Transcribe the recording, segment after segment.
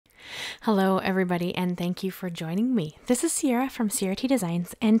Hello everybody, and thank you for joining me. This is Ciara from Ciara T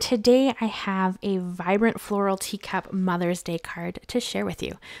Designs, and today I have a vibrant floral teacup Mother's Day card to share with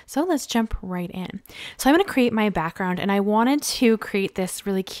you. So let's jump right in. So I'm going to create my background, and I wanted to create this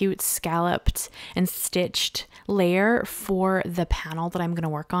really cute scalloped and stitched layer for the panel that I'm going to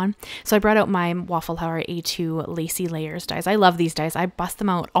work on. So I brought out my Waffle Flower A2 lacy layers dies. I love these dies. I bust them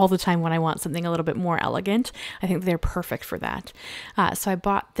out all the time when I want something a little bit more elegant. I think they're perfect for that. So I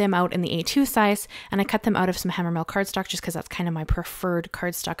bought them out in the A2 size, and I cut them out of some HammerMill cardstock just because that's kind of my preferred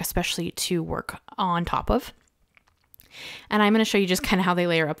cardstock, especially to work on top of. And I'm going to show you just kind of how they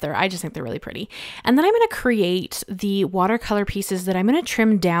layer up there. I just think they're really pretty. And then I'm going to create the watercolor pieces that I'm going to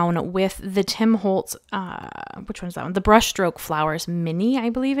trim down with the Tim Holtz, which one's that one? The Brushstroke Flowers Mini, I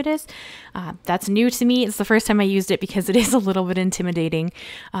believe it is. That's new to me. It's the first time I used it because it is a little bit intimidating.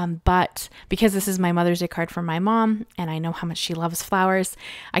 But because this is my Mother's Day card for my mom, and I know how much she loves flowers,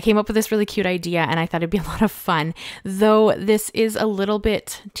 I came up with this really cute idea, and I thought it'd be a lot of fun. Though this is a little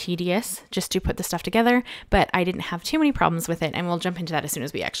bit tedious just to put the stuff together, but I didn't have too many problems with it, and we'll jump into that as soon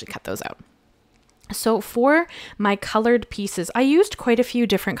as we actually cut those out. So for my colored pieces, I used quite a few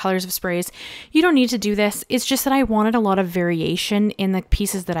different colors of sprays. You don't need to do this. It's just that I wanted a lot of variation in the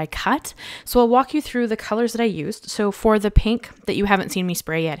pieces that I cut. So I'll walk you through the colors that I used. So for the pink that you haven't seen me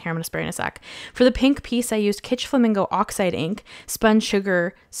spray yet, here I'm going to spray in a sec. For the pink piece, I used Kitsch Flamingo Oxide ink, Spun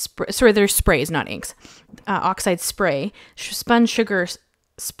Sugar, sorry, they're sprays, not inks, Oxide spray, Spun Sugar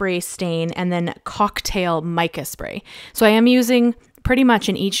spray stain, and then cocktail mica spray. So I am using pretty much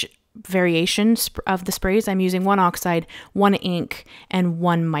in each variation of the sprays, I'm using one oxide, one ink, and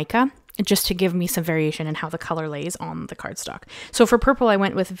one mica, just to give me some variation in how the color lays on the cardstock. So for purple, I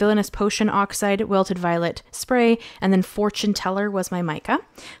went with Villainous Potion Oxide, Wilted Violet spray, and then Fortune Teller was my mica.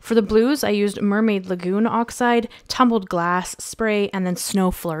 For the blues, I used Mermaid Lagoon Oxide, Tumbled Glass spray, and then Snow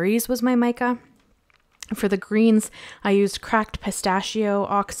Flurries was my mica. For the greens, I used Cracked Pistachio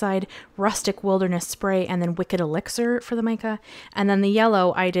Oxide, Rustic Wilderness Spray, and then Wicked Elixir for the mica. And then the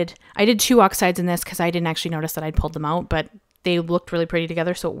yellow, I did two oxides in this because I didn't actually notice that I'd pulled them out, but they looked really pretty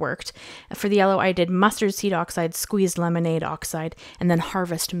together, so it worked. For the yellow, I did Mustard Seed Oxide, Squeezed Lemonade Oxide, and then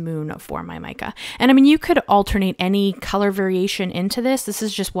Harvest Moon for my mica. And I mean, you could alternate any color variation into this. This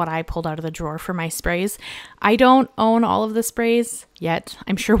is just what I pulled out of the drawer for my sprays. I don't own all of the sprays yet.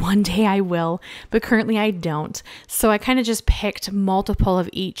 I'm sure one day I will, but currently I don't. So I kind of just picked multiple of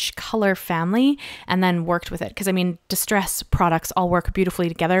each color family and then worked with it. Because I mean, distress products all work beautifully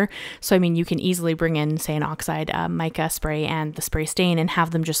together. So I mean, you can easily bring in, say, an oxide, mica spray, and the spray stain and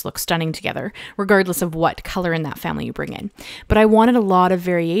have them just look stunning together, regardless of what color in that family you bring in. But I wanted a lot of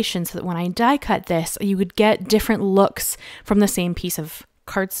variation so that when I die cut this, you would get different looks from the same piece of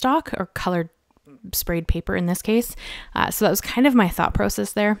cardstock or colored sprayed paper in this case. So that was kind of my thought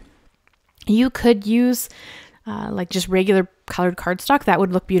process there. You could use like just regular colored cardstock. That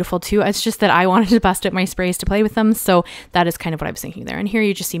would look beautiful too. It's just that I wanted to bust up my sprays to play with them. So that is kind of what I was thinking there. And here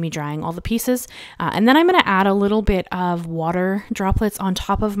you just see me drying all the pieces. And then I'm going to add a little bit of water droplets on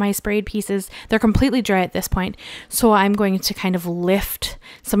top of my sprayed pieces. They're completely dry at this point. So I'm going to kind of lift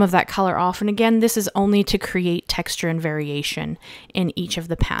some of that color off. And again, this is only to create texture and variation in each of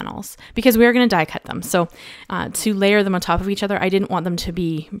the panels because we are going to die cut them. So to layer them on top of each other, I didn't want them to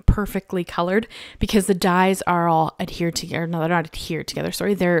be perfectly colored because the dies are all adhered together. No, they're not adhered together,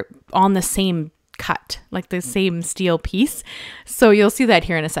 sorry. They're on the same cut, like the same steel piece. So you'll see that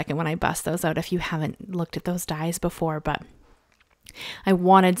here in a second when I bust those out if you haven't looked at those dies before, but I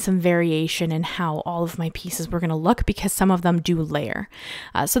wanted some variation in how all of my pieces were going to look because some of them do layer.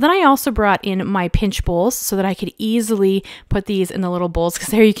 So then I also brought in my pinch bowls so that I could easily put these in the little bowls because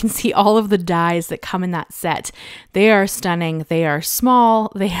there you can see all of the dies that come in that set. They are stunning. They are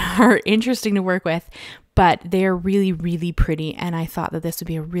small. They are interesting to work with, but they're really, really pretty. And I thought that this would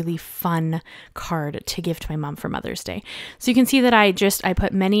be a really fun card to give to my mom for Mother's Day. So you can see that I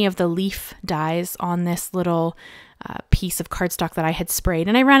put many of the leaf dies on this little piece of cardstock that I had sprayed,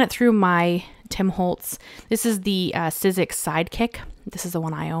 and I ran it through my Tim Holtz. This is the Sizzix Sidekick. This is the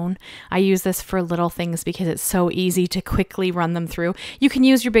one I own. I use this for little things because it's so easy to quickly run them through. You can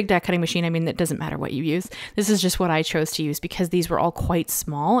use your big die cutting machine. I mean, it doesn't matter what you use. This is just what I chose to use because these were all quite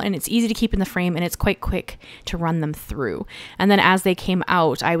small and it's easy to keep in the frame and it's quite quick to run them through. And then as they came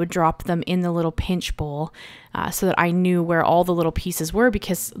out, I would drop them in the little pinch bowl so that I knew where all the little pieces were,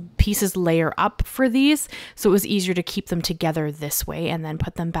 because pieces layer up for these. So it was easier to keep them together this way and then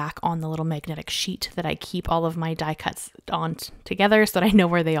put them back on the little magnetic sheet that I keep all of my die cuts on together so that I know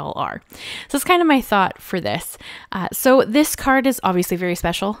where they all are. So that's kind of my thought for this. So this card is obviously very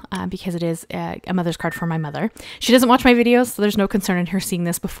special because it is a mother's card for my mother. She doesn't watch my videos, so there's no concern in her seeing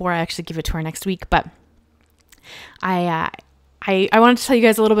this before I actually give it to her next week. But I wanted to tell you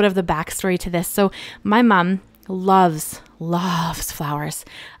guys a little bit of the backstory to this. So my mom loves flowers.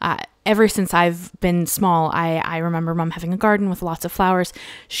 Ever since I've been small, I remember mom having a garden with lots of flowers.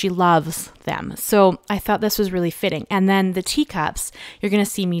 She loves them. So I thought this was really fitting. And then the teacups, you're going to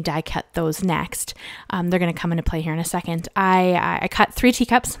see me die cut those next. They're going to come into play here in a second. I cut 3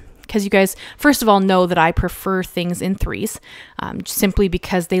 teacups, because you guys, first of all, know that I prefer things in 3s, simply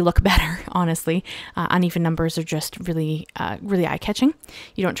because they look better, honestly. Uneven numbers are just really eye-catching.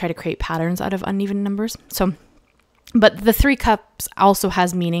 You don't try to create patterns out of uneven numbers. But the 3 cups also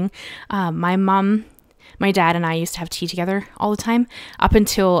has meaning. My mom, my dad, and I used to have tea together all the time up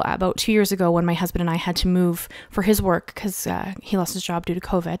until about 2 years ago, when my husband and I had to move for his work because he lost his job due to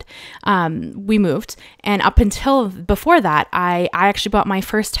COVID. We moved. And up until before that, I actually bought my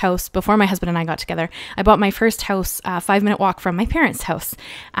first house before my husband and I got together. I bought my first house 5-minute walk from my parents' house.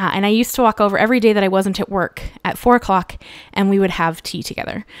 And I used to walk over every day that I wasn't at work at 4 o'clock, and we would have tea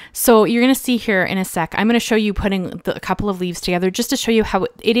together. So you're going to see here in a sec, I'm going to show you putting a couple of leaves together just to show you how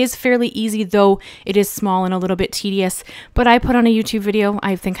it is fairly easy, though it is small and a little bit tedious. But I put on a YouTube video.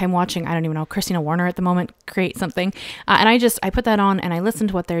 I think I'm watching, I don't even know, Christina Warner at the moment create something. And I put that on and I listened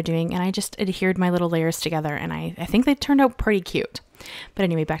to what they're doing, and I just adhered my little layers together, and I think they turned out pretty cute. But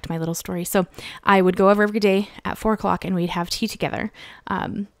anyway, back to my little story. So I would go over every day at 4 o'clock and we'd have tea together.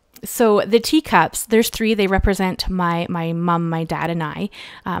 So the teacups, there's 3. They represent my mom, my dad, and I.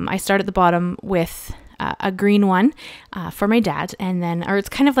 I start at the bottom with a green one for my dad, and then, or it's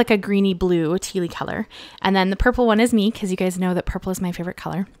kind of like a greeny blue, tealy color. And then the purple one is me, because you guys know that purple is my favorite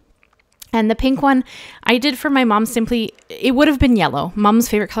color. And the pink one I did for my mom, simply, it would have been yellow. Mom's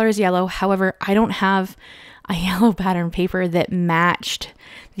favorite color is yellow. However, I don't have a yellow pattern paper that matched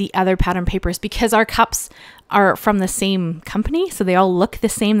the other pattern papers, because our cups are from the same company, so they all look the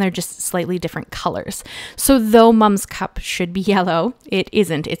same. They're just slightly different colors. So though mom's cup should be yellow, it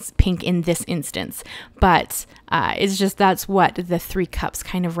isn't. It's pink in this instance. But it's just, that's what the 3 cups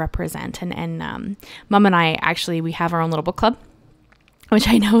kind of represent. And mom and I, actually, we have our own little book club, which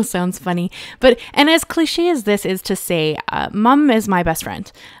I know sounds funny, and as cliche as this is to say, mom is my best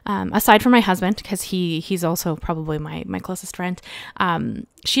friend, aside from my husband, because he's also probably my closest friend.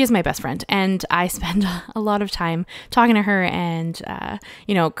 She is my best friend, and I spend a lot of time talking to her and,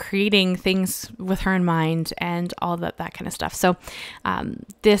 creating things with her in mind and all that kind of stuff. So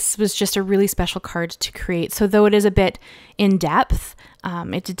this was just a really special card to create. So though it is a bit in depth,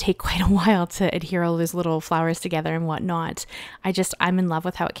 it did take quite a while to adhere all those little flowers together and whatnot. I'm in love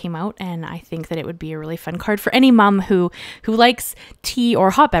with how it came out, and I think that it would be a really fun card for any mom who likes tea or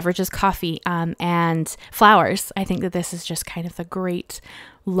hot beverages, coffee, and flowers. I think that this is just kind of the great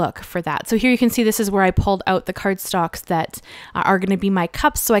look for that. So here you can see this is where I pulled out the cardstocks that are going to be my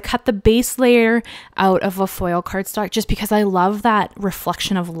cups. So I cut the base layer out of a foil cardstock just because I love that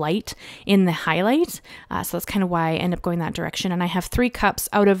reflection of light in the highlight. So that's kind of why I end up going that direction. And I have 3 cups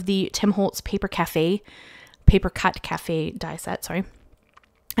out of the Tim Holtz Papercut Cafe die set, sorry.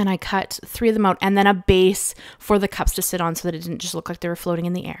 And I cut 3 of them out, and then a base for the cups to sit on so that it didn't just look like they were floating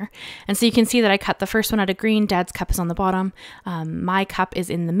in the air. And so you can see that I cut the first one out of green. Dad's cup is on the bottom. My cup is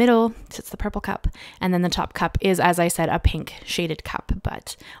in the middle. It's the purple cup. And then the top cup is, as I said, a pink shaded cup,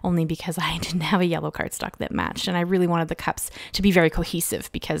 but only because I didn't have a yellow cardstock that matched. And I really wanted the cups to be very cohesive,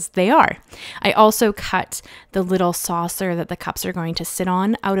 because they are. I also cut the little saucer that the cups are going to sit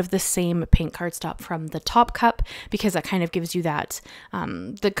on out of the same pink cardstock from the top cup, because that kind of gives you that,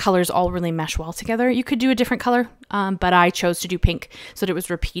 the colors all really mesh well together. You could do a different color, but I chose to do pink so that it was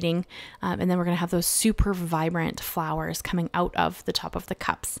repeating. And then we're going to have those super vibrant flowers coming out of the top of the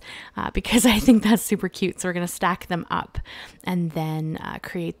cups, because I think that's super cute. So we're going to stack them up and then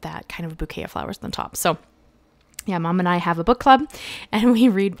create that kind of bouquet of flowers on the top. So yeah, mom and I have a book club and we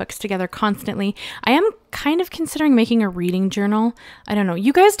read books together constantly. I am kind of considering making a reading journal. I don't know.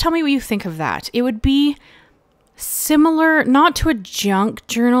 You guys tell me what you think of that. It would be similar, not to a junk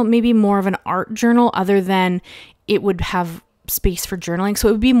journal, maybe more of an art journal, other than it would have space for journaling. So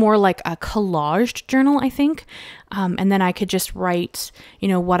it would be more like a collaged journal, I think. And then I could just write, you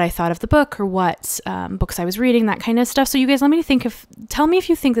know, what I thought of the book or what books I was reading, that kind of stuff. So you guys, tell me if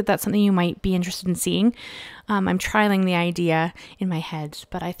you think that that's something you might be interested in seeing. I'm trialing the idea in my head,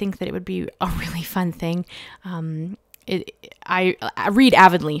 but I think that it would be a really fun thing. I read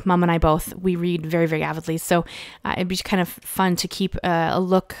avidly. Mom and I both, we read very, very avidly. So it'd be kind of fun to keep a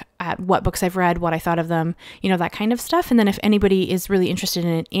look at what books I've read, what I thought of them, you know, that kind of stuff. And then if anybody is really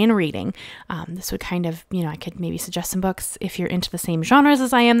interested in reading, this would kind of, you know, I could maybe suggest some books if you're into the same genres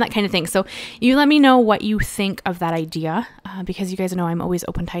as I am, that kind of thing. So you let me know what you think of that idea, because you guys know I'm always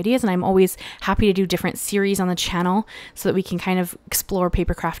open to ideas, and I'm always happy to do different series on the channel so that we can kind of explore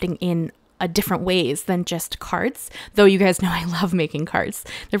paper crafting in different ways than just cards. Though you guys know I love making cards.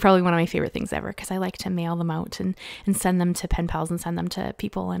 They're probably one of my favorite things ever, because I like to mail them out and send them to pen pals and send them to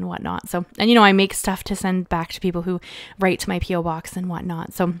people and whatnot. So, and you know, I make stuff to send back to people who write to my PO box and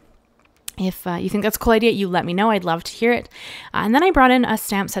whatnot. So if you think that's a cool idea, you let me know. I'd love to hear it. And then I brought in a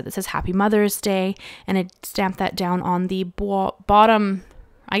stamp set that says Happy Mother's Day, and I stamped that down on the bottom.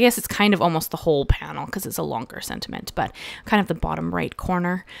 I guess it's kind of almost the whole panel because it's a longer sentiment, but kind of the bottom right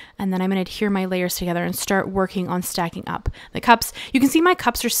corner. And then I'm going to adhere my layers together and start working on stacking up the cups. You can see my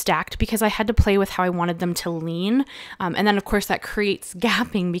cups are stacked because I had to play with how I wanted them to lean. And then of course that creates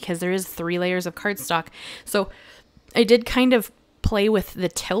gapping because there is 3 layers of cardstock. So I did kind of play with the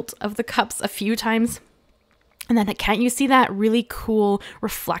tilt of the cups a few times. And then can't you see that really cool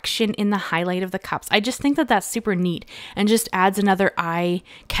reflection in the highlight of the cups? I just think that that's super neat and just adds another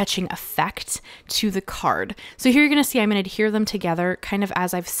eye-catching effect to the card. So here you're going to see I'm going to adhere them together kind of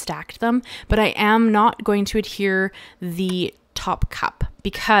as I've stacked them, but I am not going to adhere the top cup,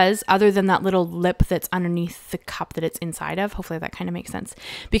 because other than that little lip that's underneath the cup that it's inside of, hopefully that kind of makes sense,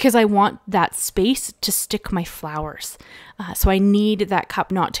 because I want that space to stick my flowers. So I need that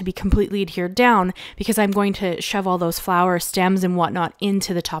cup not to be completely adhered down, because I'm going to shove all those flower stems and whatnot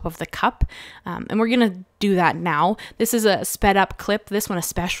into the top of the cup. And we're going to do that now. This is a sped up clip, this one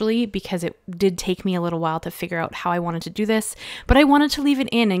especially, because it did take me a little while to figure out how I wanted to do this, but I wanted to leave it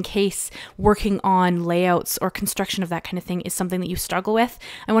in case working on layouts or construction of that kind of thing is something that you struggle with.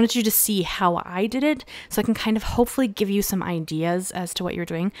 I wanted you to see how I did it, so I can kind of hopefully give you some ideas as to what you're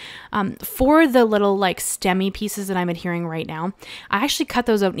doing. For the little like stemmy pieces that I'm adhering right now, I actually cut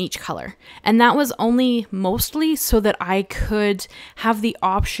those out in each color, and that was only mostly so that I could have the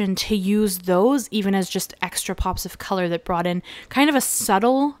option to use those even as just extra pops of color that brought in kind of a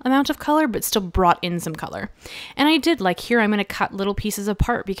subtle amount of color but still brought in some color. And I did, like here I'm going to cut little pieces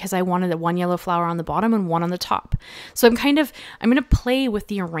apart because I wanted one yellow flower on the bottom and one on the top. So I'm going to play with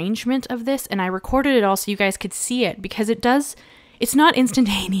the arrangement of this, and I recorded it all so you guys could see it, because it's not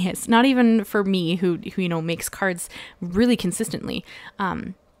instantaneous, not even for me who you know makes cards really consistently.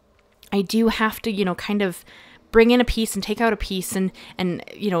 I do have to, you know, kind of bring in a piece and take out a piece and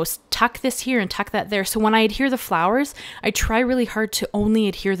you know, tuck this here and tuck that there. So when I adhere the flowers, I try really hard to only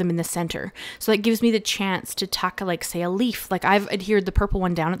adhere them in the center. So that gives me the chance to tuck, like say a leaf. Like I've adhered the purple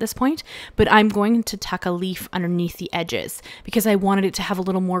one down at this point, but I'm going to tuck a leaf underneath the edges because I wanted it to have a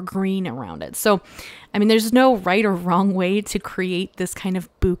little more green around it. So, I mean, there's no right or wrong way to create this kind of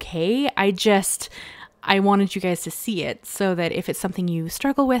bouquet. I wanted you guys to see it so that if it's something you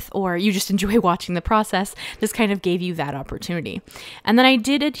struggle with or you just enjoy watching the process, this kind of gave you that opportunity. And then I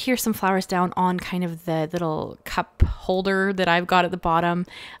did adhere some flowers down on kind of the little cup holder that I've got at the bottom,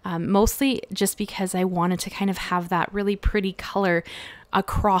 mostly just because I wanted to kind of have that really pretty color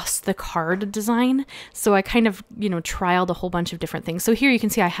across the card design. So I kind of, you know, trialed a whole bunch of different things. So here you can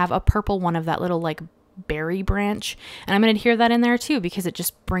see I have a purple one of that little like berry branch, and I'm going to adhere that in there too because it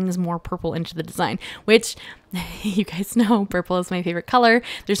just brings more purple into the design, which you guys know purple is my favorite color.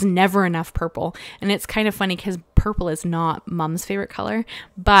 There's never enough purple, and it's kind of funny because purple is not Mom's favorite color,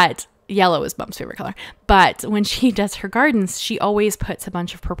 but yellow is Mom's favorite color. But when she does her gardens, she always puts a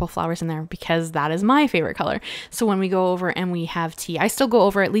bunch of purple flowers in there because that is my favorite color. So when we go over and we have tea, I still go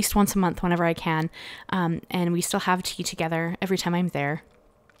over at least once a month whenever I can, and we still have tea together every time I'm there.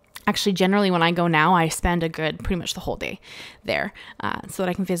 Actually, generally when I go now, I spend pretty much the whole day there, so that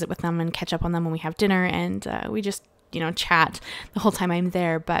I can visit with them and catch up on them when we have dinner, and we just, you know, chat the whole time I'm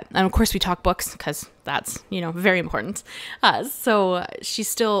there. But, and of course we talk books because that's, you know, very important. So she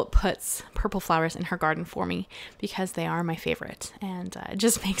still puts purple flowers in her garden for me because they are my favorite, and it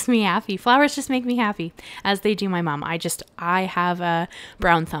just makes me happy. Flowers just make me happy, as they do my mom. I have a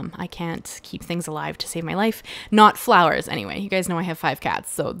brown thumb. I can't keep things alive to save my life. Not flowers anyway. You guys know I have 5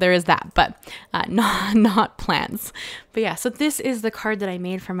 cats, so there is that, but not plants. But yeah, so this is the card that I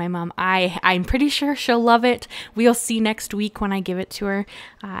made for my mom. I'm pretty sure she'll love it. We'll see next week when I give it to her.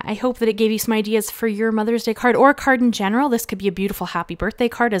 I hope that it gave you some ideas for your Mother's Day card or a card in general. This could be a beautiful happy birthday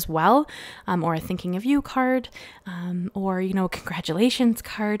card as well, or a thinking of you card, or, you know, congratulations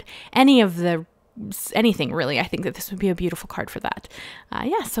card, anything really. I think that this would be a beautiful card for that.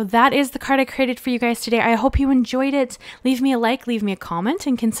 Yeah, so that is the card I created for you guys today. I hope you enjoyed it. Leave me a like, leave me a comment,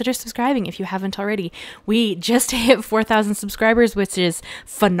 and consider subscribing if you haven't already. We just hit 4,000 subscribers, which is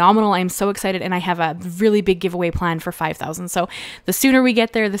phenomenal. I'm so excited, and I have a really big giveaway planned for 5,000. So the sooner we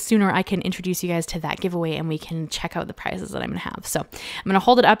get there, the sooner I can introduce you guys to that giveaway, and we can check out the prizes that I'm going to have. So I'm going to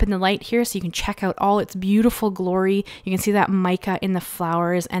hold it up in the light here so you can check out all its beautiful glory. You can see that mica in the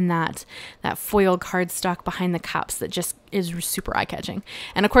flowers and that foil cardstock behind the cups that just is super eye-catching.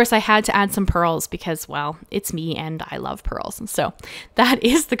 And of course I had to add some pearls because, well, it's me and I love pearls. So that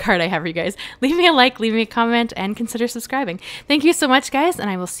is the card I have for you guys. Leave me a like, leave me a comment, and consider subscribing. Thank you so much, guys, and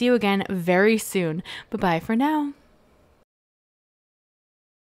I will see you again very soon. Bye-bye for now.